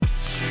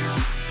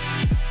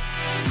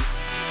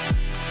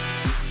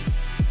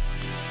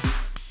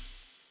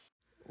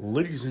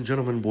Ladies and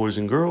gentlemen, boys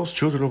and girls,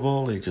 children of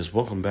all ages,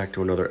 welcome back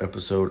to another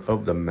episode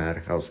of the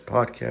Madhouse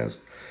Podcast.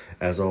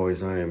 As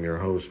always, I am your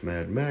host,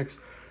 Mad Max.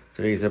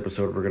 Today's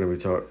episode, we're going to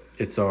be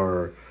it's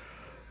our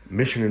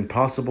Mission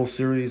Impossible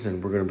series,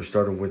 and we're going to be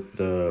starting with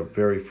the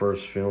very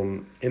first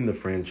film in the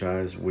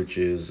franchise, which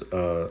is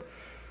the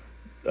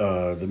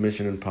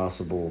Mission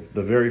Impossible,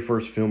 the very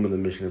first film in the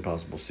Mission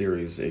Impossible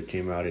series. It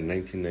came out in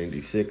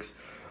 1996.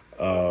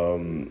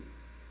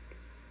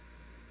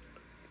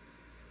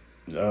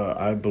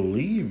 I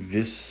believe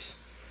this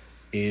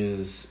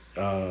is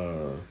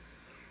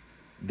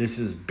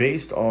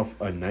based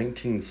off a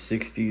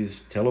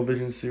 1960s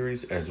television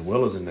series as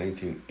well as a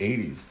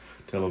 1980s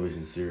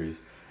television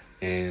series,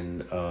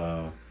 and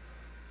I'm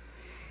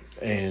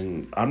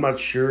not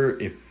sure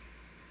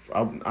if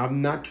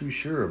I'm not too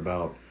sure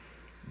about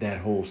that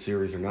whole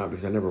series or not,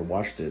 because I never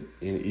watched it.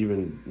 And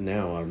even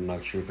now, I'm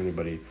not sure if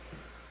anybody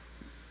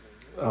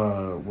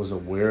was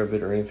aware of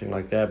it or anything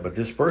like that. But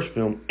this first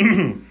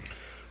film.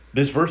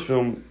 This first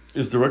film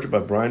is directed by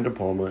Brian De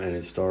Palma, and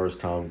it stars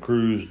Tom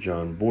Cruise,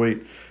 Jon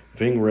Voight,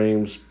 Ving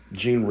Rhames,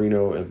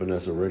 Reno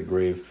Vanessa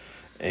Redgrave,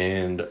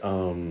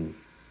 and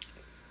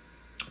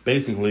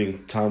basically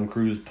Tom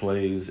Cruise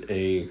plays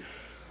a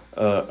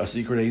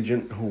secret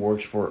agent who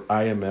works for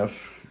IMF,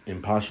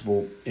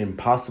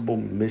 Impossible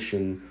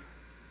Mission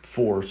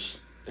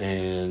Force,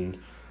 and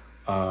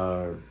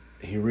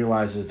he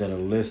realizes that a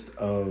list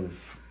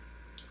of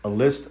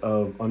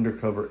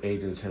undercover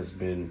agents has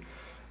been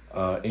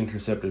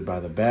intercepted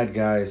by the bad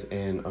guys,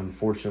 and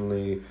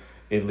unfortunately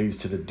it leads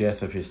to the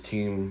death of his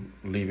team,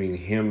 leaving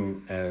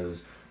him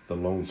as the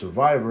lone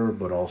survivor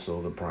but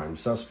also the prime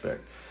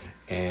suspect.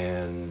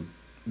 And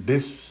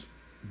this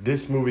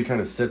movie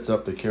kind of sets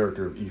up the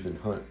character of Ethan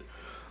Hunt.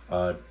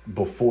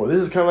 Before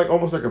this is kind of like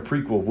almost like a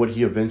prequel of what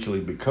he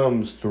eventually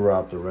becomes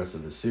throughout the rest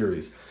of the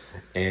series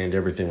and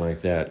everything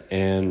like that.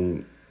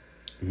 And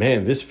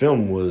man, this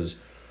film was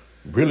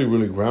really,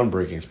 really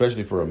groundbreaking,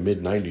 especially for a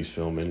mid-90s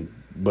film.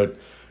 But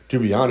to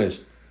be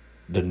honest,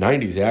 the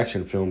 90s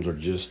action films are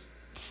just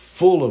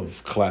full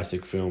of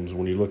classic films.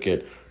 When you look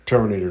at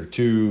Terminator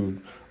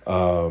 2,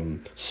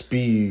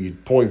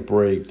 Speed, Point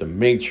Break, The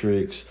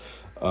Matrix,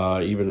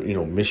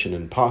 even, Mission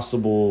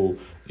Impossible.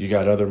 You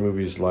got other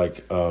movies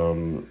like a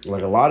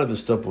lot of the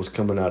stuff was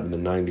coming out in the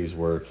 90s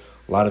where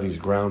a lot of these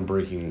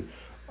groundbreaking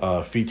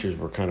features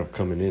were kind of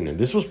coming in. And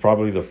this was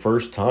probably the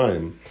first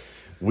time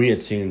we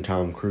had seen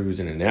Tom Cruise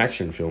in an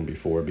action film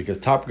before, because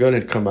Top Gun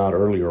had come out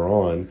earlier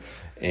on.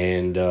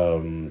 And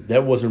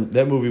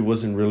that movie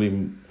wasn't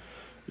really,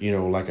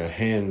 like a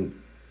hand-to-hand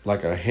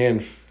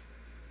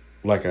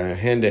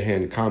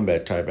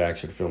combat type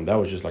action film. That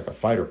was just like a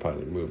fighter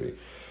pilot movie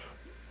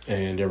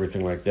and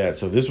everything like that.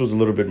 So this was a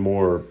little bit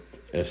more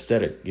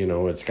aesthetic.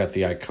 It's got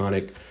the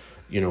iconic,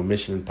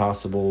 Mission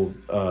Impossible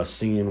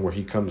scene where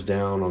he comes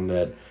down on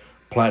that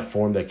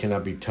platform that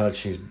cannot be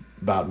touched. He's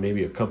about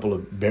maybe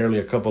barely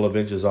a couple of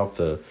inches off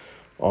the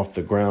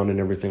ground and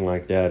everything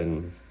like that.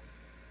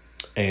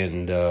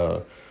 And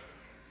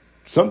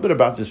something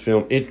about this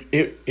film,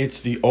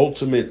 it's the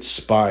ultimate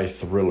spy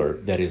thriller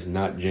that is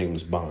not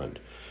James Bond.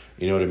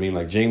 You know what I mean?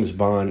 Like, James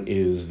Bond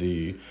is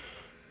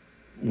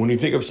when you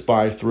think of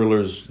spy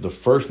thrillers, the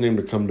first name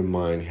to come to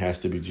mind has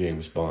to be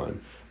James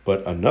Bond.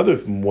 But another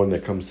one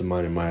that comes to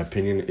mind, in my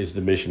opinion, is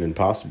the Mission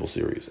Impossible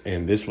series.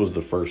 And this was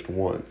the first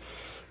one.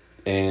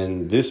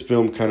 And this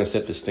film kind of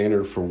set the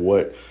standard for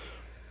what,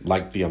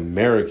 like, the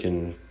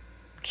American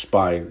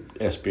spy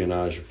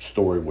espionage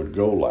story would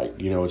go like.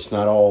 It's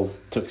not all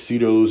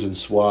tuxedos and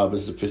suave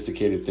and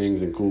sophisticated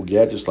things and cool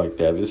gadgets like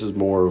that. This is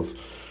more of,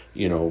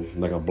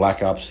 like a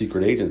Black Ops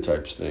secret agent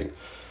types thing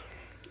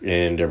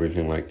and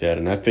everything like that.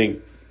 And I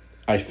think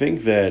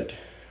that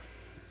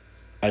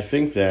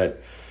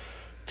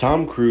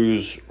Tom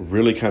Cruise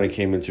really kind of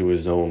came into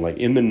his own. Like,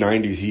 in the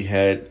 90s, he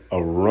had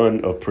a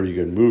run of pretty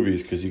good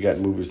movies, because you got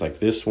movies like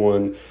this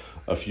one.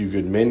 A Few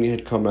Good Men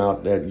had come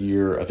out that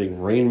year. I think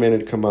Rain Man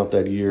had come out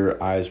that year.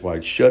 Eyes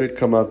Wide Shut had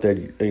come out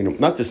that,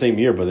 not the same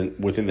year, but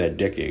within that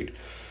decade,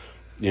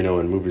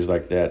 and movies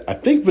like that. I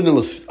think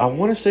I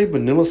want to say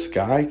Vanilla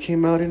Sky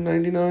came out in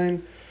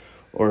 99,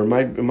 or am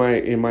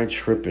I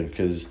tripping?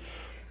 Because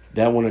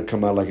that one had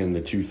come out like in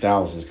the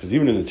 2000s. Because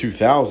even in the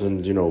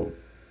 2000s,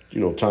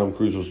 Tom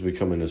Cruise was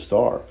becoming a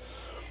star,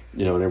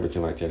 and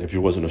everything like that, if he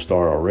wasn't a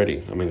star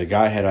already. I mean, the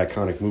guy had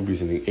iconic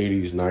movies in the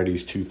 80s,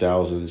 90s,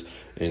 2000s,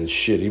 and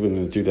shit, even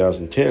in the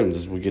 2010s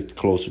as we get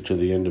closer to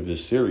the end of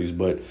this series.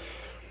 But,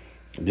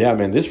 yeah,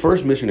 man, this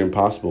first Mission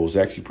Impossible was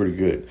actually pretty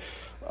good.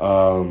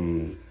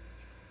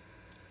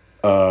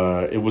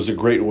 It was a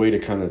great way to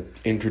kind of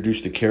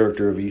introduce the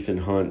character of Ethan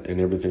Hunt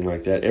and everything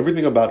like that.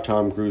 Everything about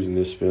Tom Cruise in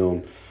this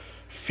film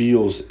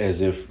feels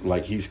as if,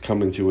 like, he's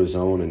coming to his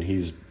own and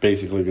he's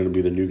basically going to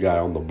be the new guy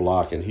on the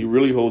block, and he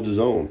really holds his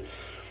own.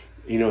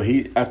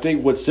 I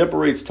think what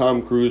separates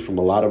Tom Cruise from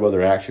a lot of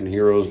other action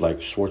heroes like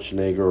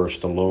Schwarzenegger or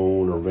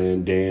Stallone or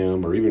Van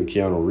Damme or even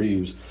Keanu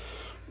Reeves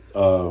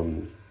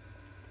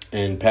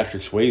and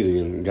Patrick Swayze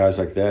and guys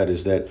like that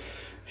is that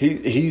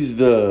he's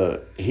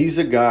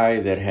the guy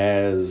that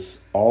has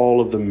all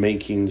of the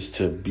makings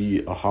to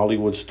be a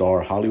Hollywood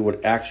star,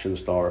 Hollywood action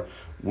star,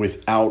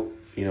 without,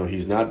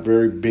 he's not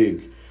very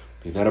big.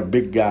 He's not a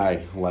big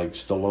guy like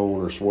Stallone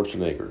or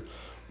Schwarzenegger.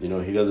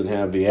 He doesn't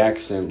have the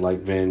accent like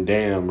Van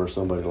Damme or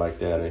somebody like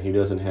that, and he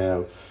doesn't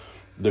have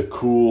the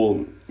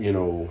cool,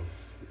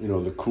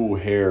 the cool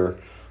hair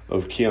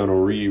of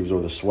Keanu Reeves or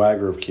the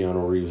swagger of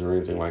Keanu Reeves or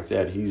anything like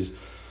that. He's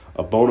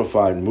a bona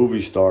fide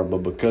movie star, but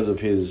because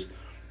of his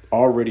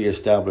already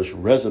established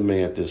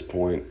resume at this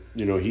point,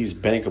 he's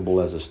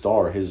bankable as a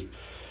star.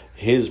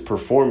 His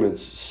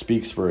performance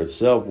speaks for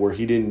itself, where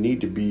he didn't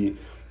need to be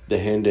the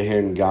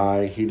hand-to-hand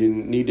guy. He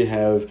didn't need to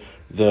have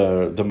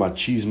the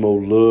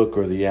machismo look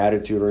or the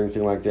attitude or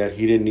anything like that.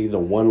 He didn't need the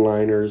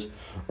one-liners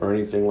or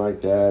anything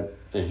like that,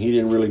 and he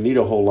didn't really need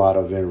a whole lot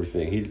of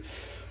everything.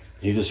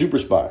 He's a super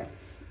spy.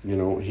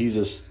 He's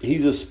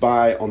a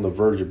spy on the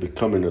verge of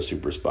becoming a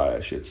super spy,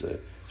 I should say,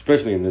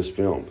 especially in this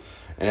film.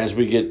 And as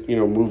we get,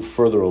 move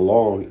further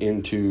along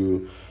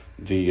into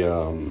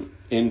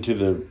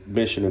the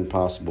Mission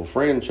Impossible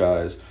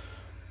franchise,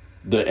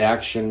 the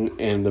action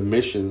and the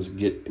missions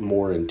get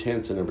more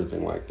intense and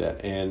everything like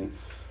that. And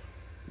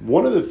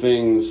one of the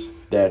things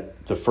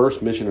that the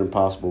first Mission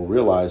Impossible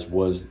realized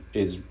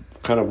is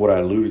kind of what I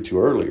alluded to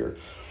earlier.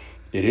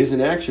 It is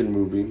an action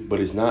movie, but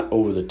it's not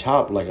over the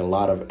top like a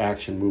lot of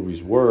action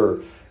movies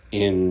were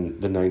in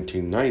the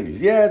 1990s.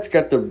 Yeah, it's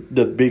got the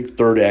big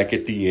third act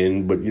at the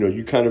end, but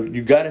you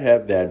got to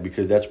have that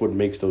because that's what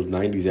makes those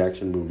 90s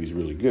action movies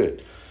really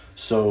good.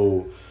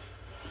 So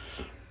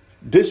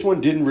this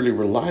one didn't really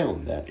rely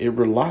on that. It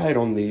relied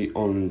on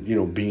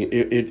being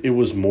it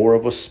was more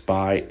of a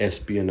spy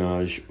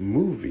espionage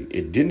movie.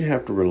 It didn't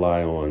have to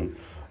rely on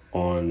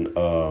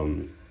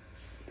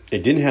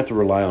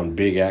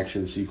big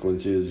action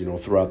sequences,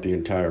 throughout the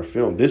entire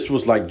film. This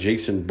was like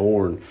Jason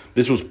Bourne.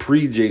 This was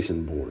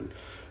pre-Jason Bourne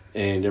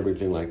and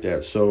everything like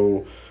that.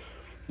 So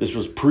this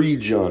was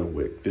pre-John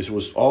Wick. This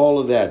was all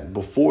of that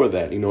before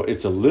that.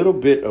 It's a little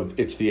bit of,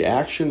 it's the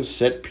action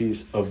set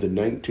piece of the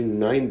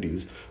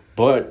 1990s,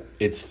 but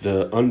it's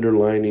the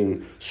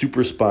underlining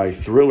super spy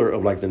thriller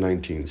of like the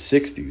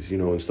 1960s,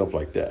 and stuff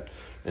like that.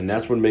 And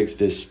that's what makes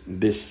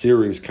this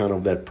series kind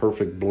of that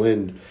perfect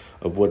blend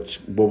of what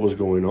was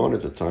going on at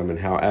the time and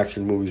how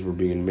action movies were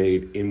being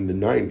made in the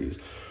 90s.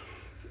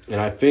 And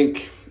I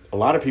think a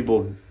lot of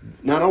people,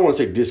 I don't want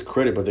to say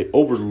discredit, but they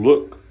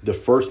overlook the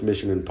first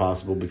Mission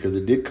Impossible because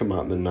it did come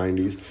out in the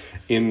 90s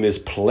in this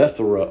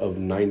plethora of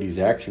 90s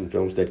action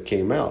films that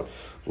came out,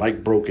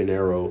 like Broken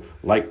Arrow,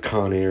 like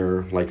Con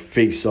Air, like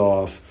Face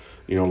Off,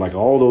 like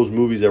all those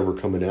movies that were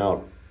coming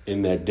out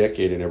in that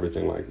decade and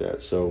everything like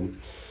that. So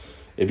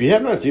if you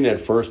have not seen that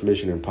first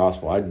Mission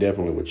Impossible, I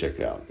definitely would check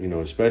it out.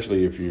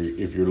 Especially if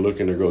you're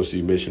looking to go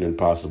see Mission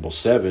Impossible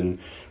 7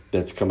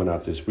 that's coming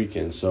out this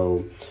weekend.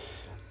 So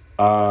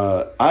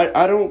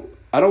I don't.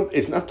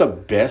 It's not the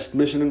best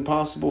Mission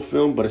Impossible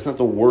film, but it's not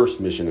the worst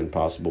Mission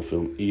Impossible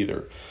film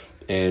either,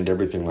 and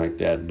everything like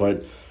that.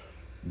 But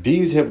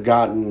these have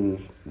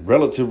gotten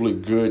relatively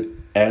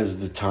good as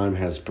the time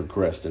has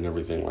progressed and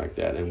everything like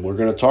that. And we're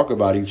going to talk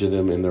about each of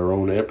them in their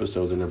own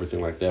episodes and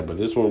everything like that. But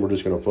this one, we're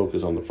just going to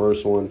focus on the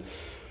first one.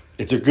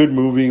 It's a good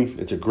movie.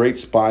 It's a great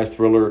spy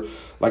thriller.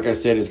 Like I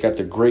said, it's got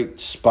the great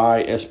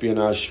spy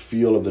espionage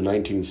feel of the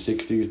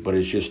 1960s, but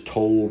it's just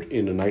told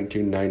in the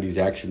 1990s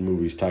action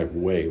movies type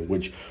way,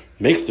 which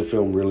makes the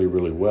film really,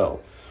 really well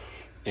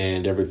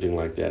and everything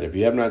like that. If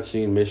you have not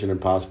seen Mission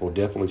Impossible,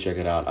 definitely check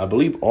it out. I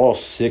believe all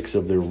 6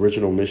 of the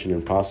original Mission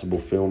Impossible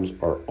films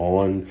are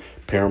on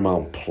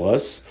Paramount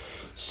Plus.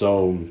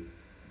 So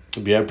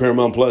if you have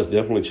Paramount Plus,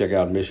 definitely check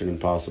out Mission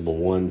Impossible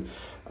 1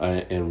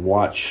 and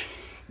watch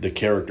the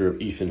character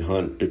of Ethan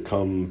Hunt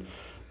become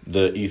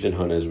the Ethan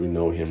Hunt as we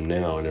know him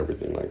now and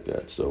everything like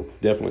that. So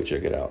definitely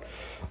check it out.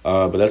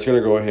 But that's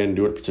going to go ahead and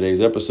do it for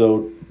today's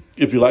episode.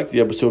 If you like the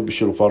episode, be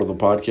sure to follow the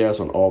podcast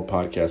on all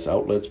podcast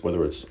outlets,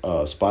 whether it's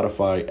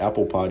Spotify,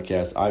 Apple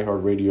Podcasts,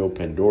 iHeartRadio,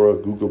 Pandora,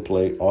 Google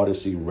Play,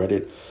 Odyssey,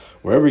 Reddit,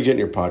 wherever you're getting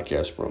your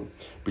podcast from.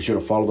 Be sure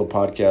to follow the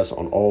podcast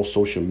on all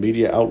social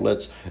media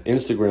outlets,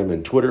 Instagram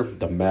and Twitter,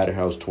 the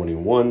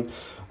Madhouse21.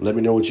 Let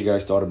me know what you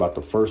guys thought about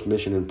the first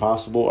Mission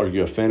Impossible. Are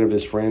you a fan of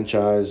this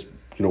franchise?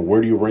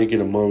 Where do you rank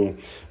it among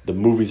the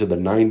movies of the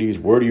 90s?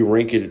 Where do you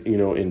rank it,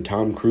 in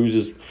Tom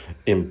Cruise's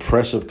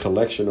impressive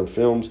collection of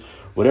films?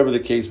 Whatever the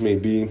case may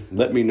be,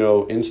 let me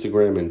know.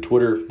 Instagram and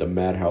Twitter, the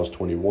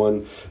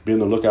Madhouse21. Be on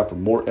the lookout for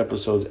more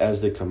episodes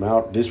as they come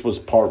out. This was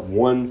part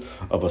 1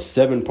 of a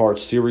 7-part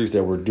series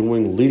that we're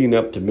doing leading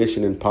up to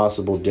Mission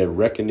Impossible Dead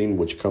Reckoning,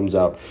 which comes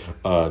out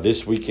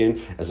this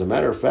weekend. As a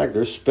matter of fact,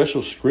 there's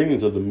special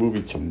screenings of the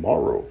movie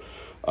tomorrow.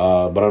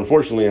 But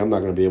unfortunately, I'm not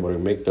going to be able to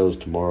make those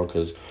tomorrow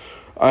because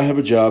I have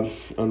a job,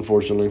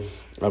 unfortunately.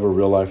 I have a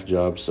real-life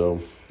job.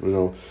 So,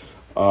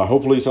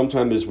 hopefully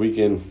sometime this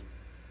weekend,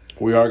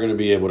 we are going to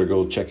be able to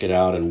go check it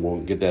out, and we'll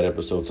get that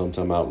episode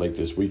sometime out late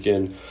this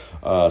weekend.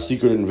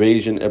 Secret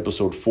Invasion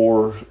episode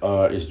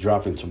 4 is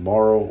dropping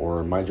tomorrow, or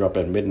it might drop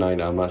at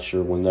midnight. I'm not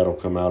sure when that'll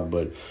come out,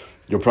 but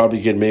You'll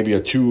probably get maybe a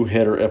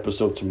 2-header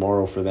episode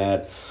tomorrow for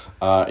that.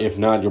 If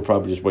not, you'll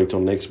probably just wait till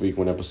next week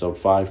when episode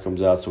 5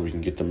 comes out so we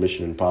can get the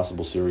Mission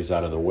Impossible series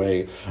out of the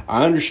way.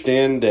 I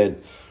understand that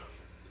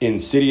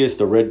Insidious,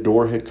 The Red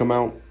Door had come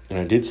out, and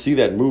I did see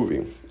that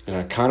movie. And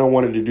I kind of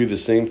wanted to do the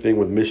same thing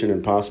with Mission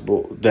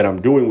Impossible that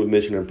I'm doing with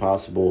Mission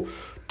Impossible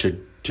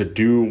to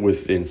do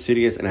with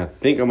Insidious. And I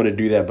think I'm going to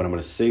do that, but I'm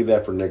going to save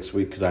that for next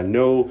week because I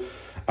know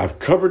I've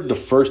covered the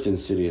first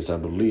Insidious, I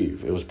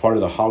believe. It was part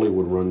of the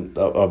Hollywood run,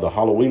 of the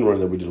Halloween run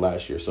that we did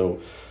last year. So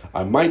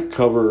I might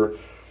cover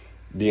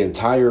the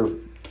entire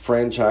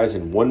franchise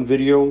in one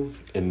video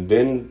and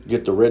then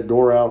get the Red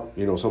Door out,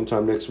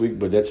 sometime next week.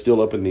 But that's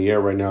still up in the air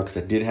right now because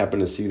I did happen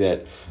to see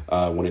that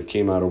when it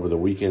came out over the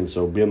weekend.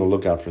 So be on the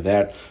lookout for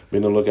that. Be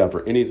on the lookout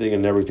for anything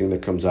and everything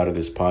that comes out of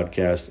this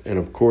podcast. And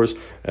of course,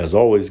 as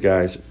always,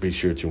 guys, be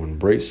sure to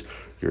embrace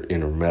your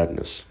inner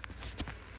madness.